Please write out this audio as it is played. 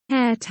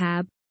Hair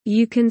tab,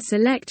 you can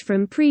select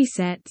from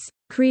presets,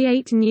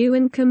 create new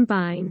and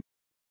combine.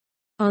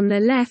 On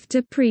the left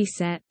are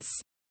presets.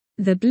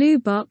 The blue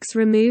box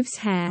removes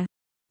hair,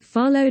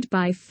 followed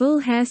by full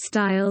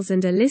hairstyles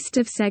and a list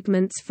of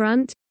segments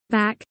front,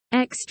 back,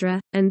 extra,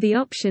 and the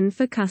option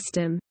for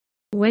custom.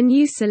 When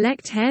you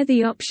select hair,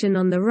 the option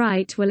on the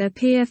right will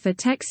appear for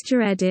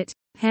texture edit,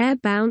 hair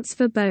bounce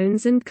for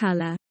bones and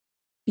color.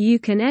 You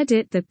can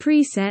edit the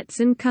presets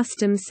and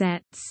custom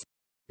sets.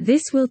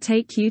 This will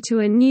take you to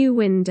a new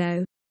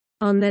window.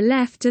 On the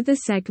left are the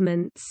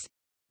segments.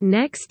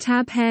 Next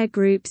tab, hair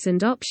groups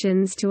and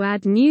options to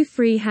add new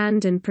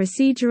freehand and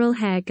procedural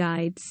hair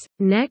guides.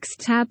 Next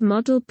tab,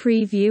 model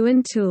preview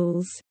and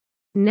tools.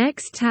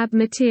 Next tab,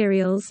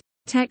 materials,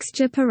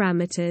 texture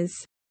parameters.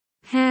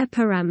 Hair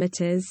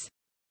parameters.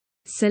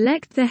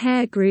 Select the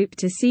hair group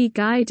to see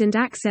guide and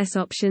access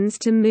options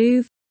to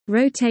move,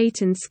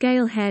 rotate and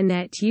scale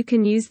hairnet. You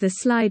can use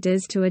the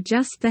sliders to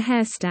adjust the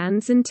hair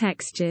stands and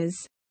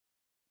textures.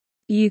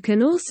 You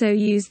can also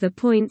use the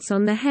points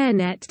on the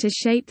hairnet to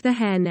shape the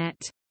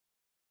hairnet.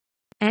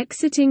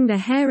 Exiting the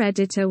hair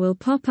editor will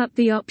pop up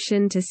the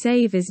option to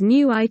save as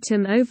new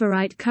item,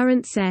 overwrite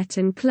current set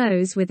and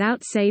close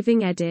without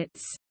saving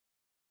edits.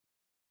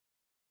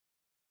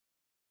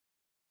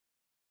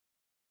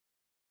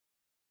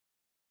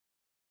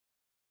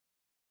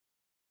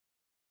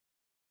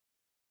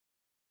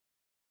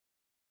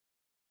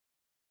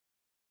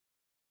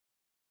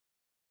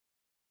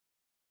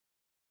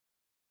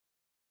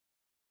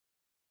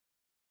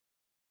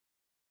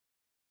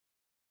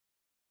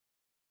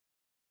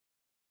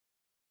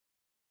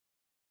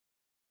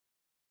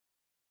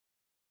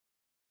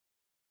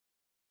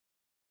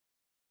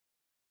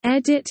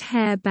 Edit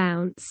hair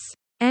bounce.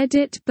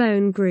 Edit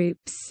bone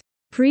groups.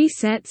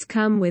 Presets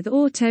come with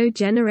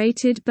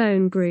auto-generated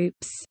bone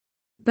groups.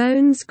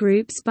 Bones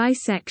groups by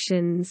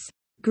sections.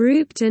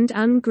 Grouped and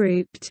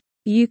ungrouped.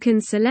 You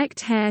can select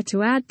hair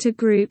to add to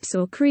groups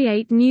or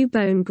create new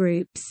bone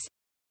groups.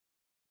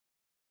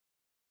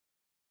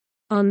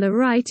 On the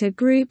right are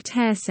grouped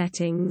hair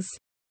settings.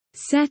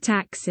 Set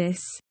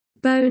axis.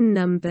 Bone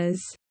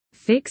numbers.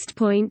 Fixed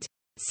point.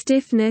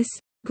 Stiffness.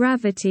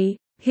 Gravity.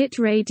 Hit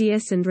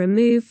radius and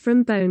remove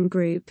from bone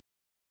group.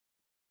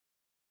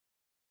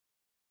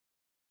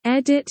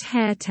 Edit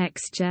hair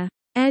texture.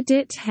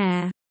 Edit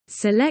hair.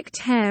 Select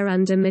hair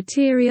under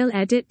material,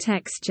 edit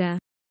texture.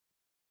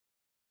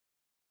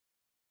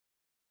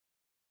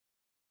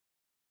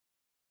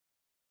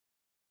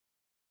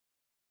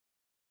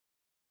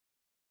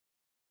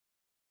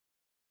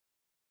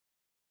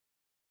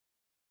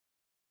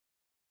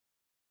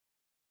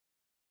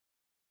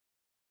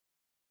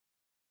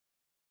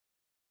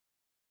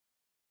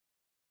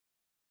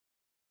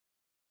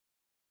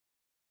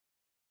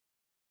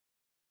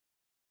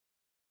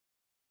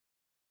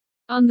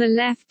 On the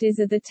left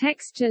are the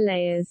texture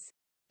layers.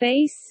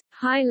 Base,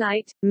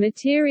 highlight,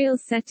 material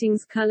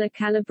settings, color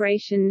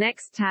calibration.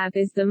 Next tab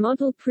is the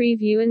model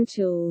preview and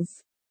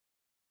tools.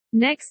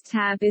 Next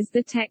tab is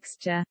the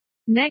texture.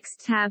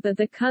 Next tab are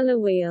the color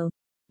wheel.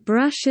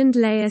 Brush and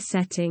layer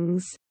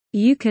settings.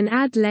 You can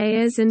add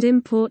layers and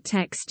import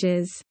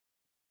textures.